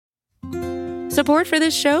Support for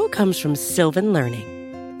this show comes from Sylvan Learning.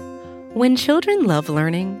 When children love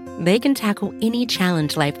learning, they can tackle any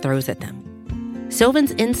challenge life throws at them.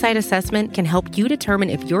 Sylvan's Insight Assessment can help you determine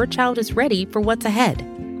if your child is ready for what's ahead.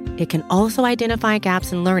 It can also identify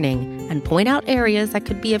gaps in learning and point out areas that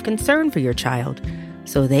could be of concern for your child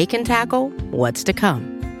so they can tackle what's to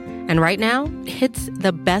come. And right now, it's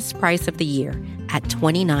the best price of the year at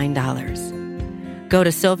 $29. Go to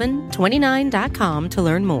sylvan29.com to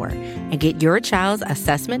learn more and get your child's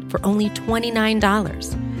assessment for only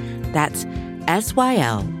 $29. That's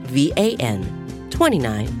SYLVAN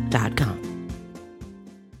 29.com.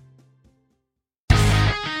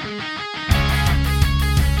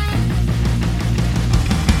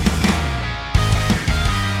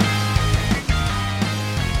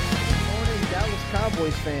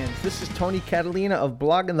 Cowboys fans, this is Tony Catalina of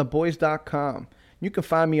bloggingtheboys.com. You can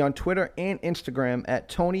find me on Twitter and Instagram at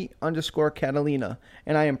Tony_Catalina,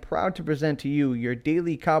 and I am proud to present to you your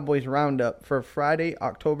daily Cowboys Roundup for Friday,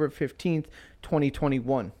 October 15th,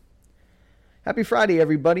 2021. Happy Friday,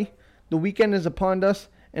 everybody. The weekend is upon us,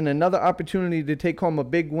 and another opportunity to take home a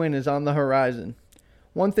big win is on the horizon.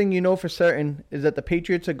 One thing you know for certain is that the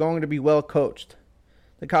Patriots are going to be well coached.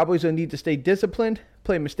 The Cowboys will need to stay disciplined,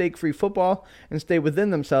 play mistake-free football, and stay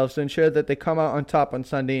within themselves to ensure that they come out on top on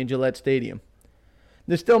Sunday in Gillette Stadium.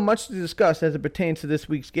 There's still much to discuss as it pertains to this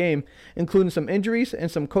week's game, including some injuries and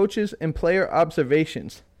some coaches and player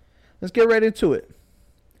observations. Let's get right into it.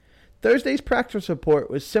 Thursday's practice report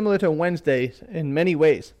was similar to Wednesday's in many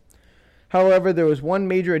ways. However, there was one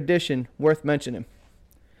major addition worth mentioning.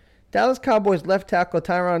 Dallas Cowboys left tackle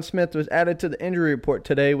Tyron Smith was added to the injury report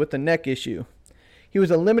today with a neck issue. He was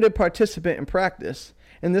a limited participant in practice,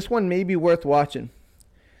 and this one may be worth watching.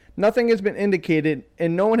 Nothing has been indicated,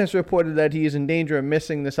 and no one has reported that he is in danger of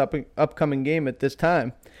missing this upcoming game at this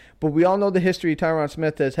time. But we all know the history Tyron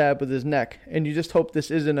Smith has had with his neck, and you just hope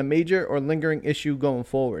this isn't a major or lingering issue going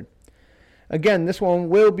forward. Again, this one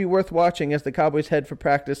will be worth watching as the Cowboys head for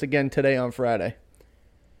practice again today on Friday.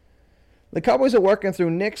 The Cowboys are working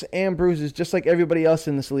through nicks and bruises just like everybody else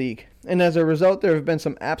in this league, and as a result there have been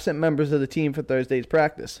some absent members of the team for Thursday's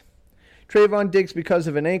practice. Trayvon Diggs, because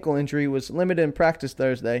of an ankle injury, was limited in practice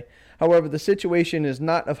Thursday. However, the situation is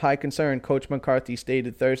not of high concern, Coach McCarthy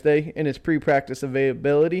stated Thursday in his pre-practice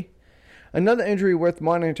availability. Another injury worth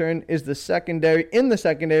monitoring is the secondary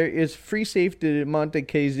is free safety Monte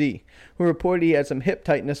KZ, who reported he had some hip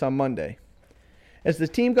tightness on Monday. As the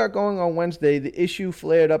team got going on Wednesday, the issue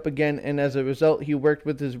flared up again, and as a result, he worked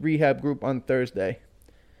with his rehab group on Thursday.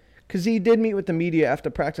 Kazee did meet with the media after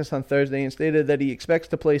practice on Thursday and stated that he expects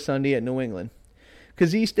to play Sunday at New England.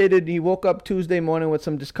 Kazee stated he woke up Tuesday morning with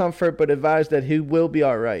some discomfort but advised that he will be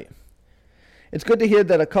all right. It's good to hear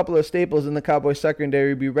that a couple of staples in the Cowboys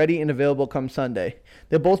secondary will be ready and available come Sunday.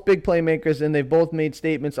 They're both big playmakers and they've both made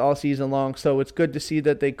statements all season long, so it's good to see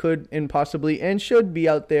that they could and possibly and should be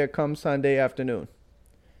out there come Sunday afternoon.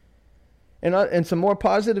 And some more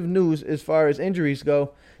positive news as far as injuries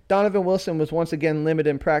go. Donovan Wilson was once again limited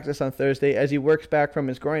in practice on Thursday as he works back from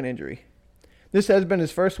his groin injury. This has been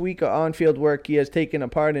his first week of on-field work he has taken a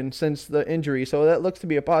part in since the injury, so that looks to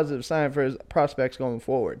be a positive sign for his prospects going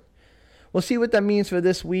forward. We'll see what that means for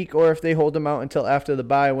this week or if they hold him out until after the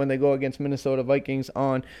bye when they go against Minnesota Vikings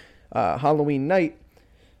on Halloween night.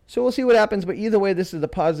 So we'll see what happens, but either way, this is a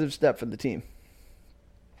positive step for the team.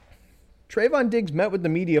 Trayvon Diggs met with the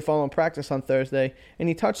media following practice on Thursday, and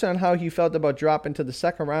he touched on how he felt about dropping to the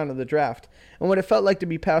second round of the draft and what it felt like to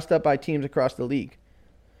be passed up by teams across the league.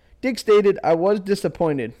 Diggs stated, "I was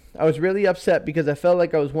disappointed. I was really upset because I felt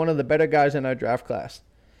like I was one of the better guys in our draft class.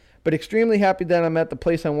 But extremely happy that I'm at the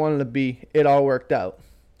place I wanted to be. It all worked out."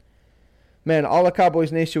 Man, all of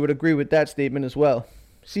Cowboys Nation would agree with that statement as well.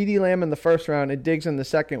 CeeDee Lamb in the first round and Diggs in the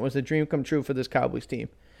second was a dream come true for this Cowboys team.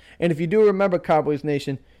 And if you do remember, Cowboys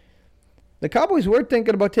Nation, the Cowboys were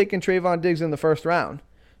thinking about taking Trayvon Diggs in the first round.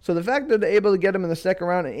 So the fact that they're able to get him in the second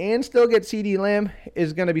round and still get CeeDee Lamb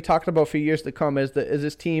is going to be talked about for years to come as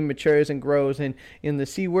this team matures and grows and to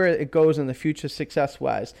see where it goes in the future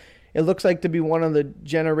success-wise. It looks like to be one of the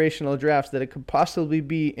generational drafts that it could possibly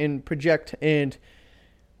be and project and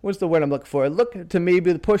what's the word I'm looking for? Look to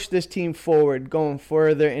maybe push this team forward going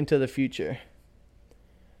further into the future.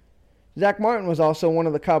 Zach Martin was also one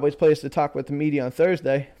of the Cowboys players to talk with the media on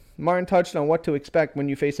Thursday. Martin touched on what to expect when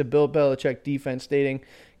you face a Bill Belichick defense, stating,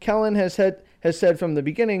 "Kellen has said from the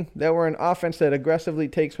beginning that we're an offense that aggressively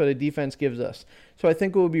takes what a defense gives us. So I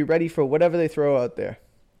think we'll be ready for whatever they throw out there."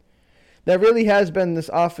 That really has been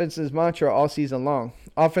this offense's mantra all season long.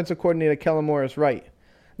 Offensive coordinator Kellen Moore is right.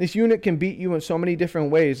 This unit can beat you in so many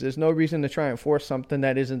different ways. There's no reason to try and force something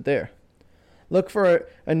that isn't there. Look for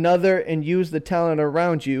another and use the talent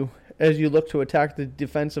around you as you look to attack the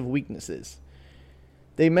defensive weaknesses.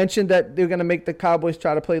 They mentioned that they're going to make the Cowboys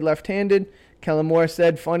try to play left-handed. Kellen Moore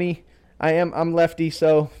said, funny, I'm lefty,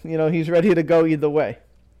 so, he's ready to go either way.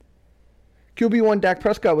 QB1 Dak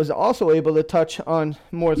Prescott was also able to touch on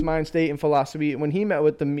Moore's mind state and philosophy when he met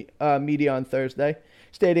with the media on Thursday,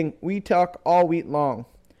 stating, "We talk all week long.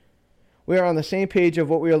 We are on the same page of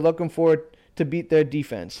what we are looking for to beat their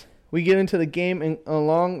defense. We get into the game, and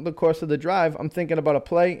along the course of the drive, I'm thinking about a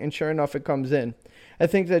play, and sure enough, it comes in. I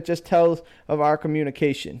think that just tells of our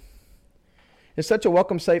communication." It's such a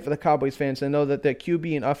welcome sight for the Cowboys fans to know that their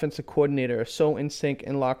QB and offensive coordinator are so in sync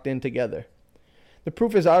and locked in together. The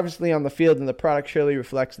proof is obviously on the field, and the product surely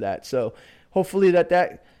reflects that. So hopefully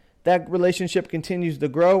that relationship continues to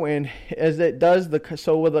grow, and as it does,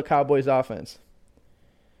 so will the Cowboys offense.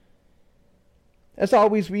 As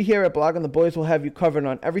always, we here at Blogging the Boys will have you covered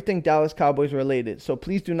on everything Dallas Cowboys related. So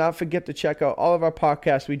please do not forget to check out all of our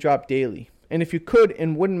podcasts we drop daily. And if you could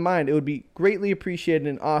and wouldn't mind, it would be greatly appreciated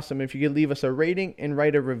and awesome if you could leave us a rating and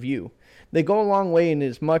write a review. They go a long way and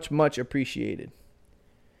is much, much appreciated.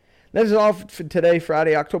 That is all for today,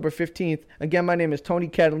 Friday, October 15th. Again, my name is Tony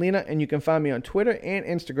Catalina, and you can find me on Twitter and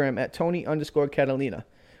Instagram at Tony_Catalina.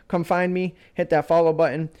 Come find me, hit that follow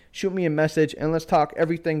button, shoot me a message, and let's talk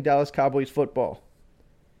everything Dallas Cowboys football.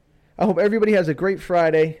 I hope everybody has a great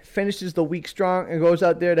Friday, finishes the week strong, and goes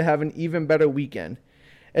out there to have an even better weekend.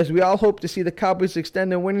 As we all hope to see the Cowboys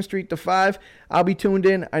extend their winning streak to 5, I'll be tuned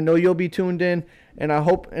in. I know you'll be tuned in, and I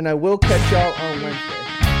hope and I will catch y'all on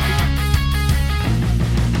Wednesday.